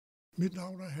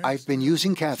I've been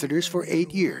using catheters for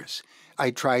 8 years.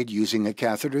 I tried using a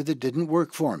catheter that didn't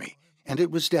work for me, and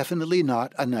it was definitely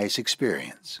not a nice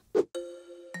experience.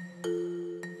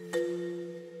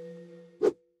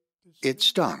 It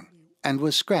stung and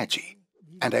was scratchy,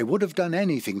 and I would have done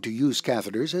anything to use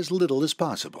catheters as little as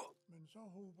possible.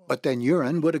 But then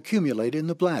urine would accumulate in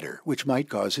the bladder, which might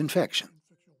cause infection.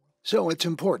 So it's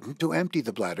important to empty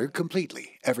the bladder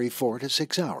completely every 4 to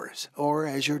 6 hours, or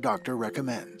as your doctor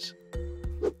recommends.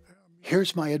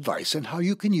 Here's my advice on how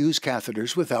you can use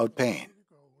catheters without pain.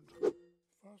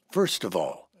 First of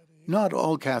all, not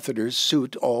all catheters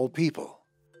suit all people.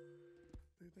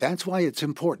 That's why it's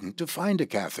important to find a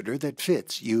catheter that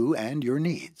fits you and your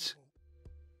needs.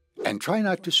 And try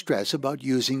not to stress about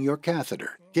using your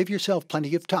catheter. Give yourself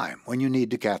plenty of time when you need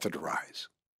to catheterize.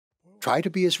 Try to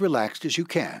be as relaxed as you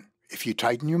can. If you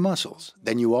tighten your muscles,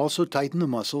 then you also tighten the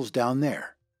muscles down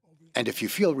there. And if you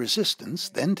feel resistance,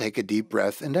 then take a deep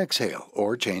breath and exhale,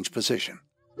 or change position.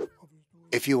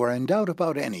 If you are in doubt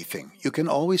about anything, you can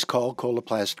always call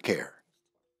Coloplast Care.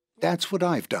 That's what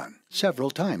I've done,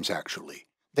 several times actually.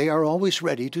 They are always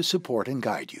ready to support and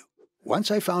guide you.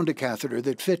 Once I found a catheter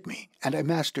that fit me, and I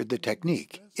mastered the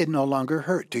technique, it no longer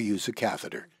hurt to use a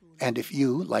catheter. And if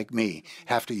you, like me,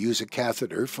 have to use a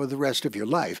catheter for the rest of your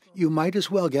life, you might as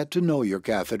well get to know your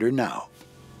catheter now.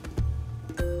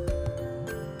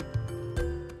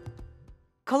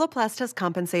 Coloplast has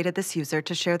compensated this user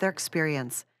to share their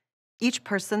experience. Each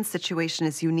person's situation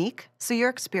is unique, so your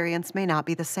experience may not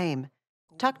be the same.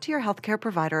 Talk to your healthcare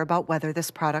provider about whether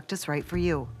this product is right for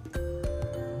you.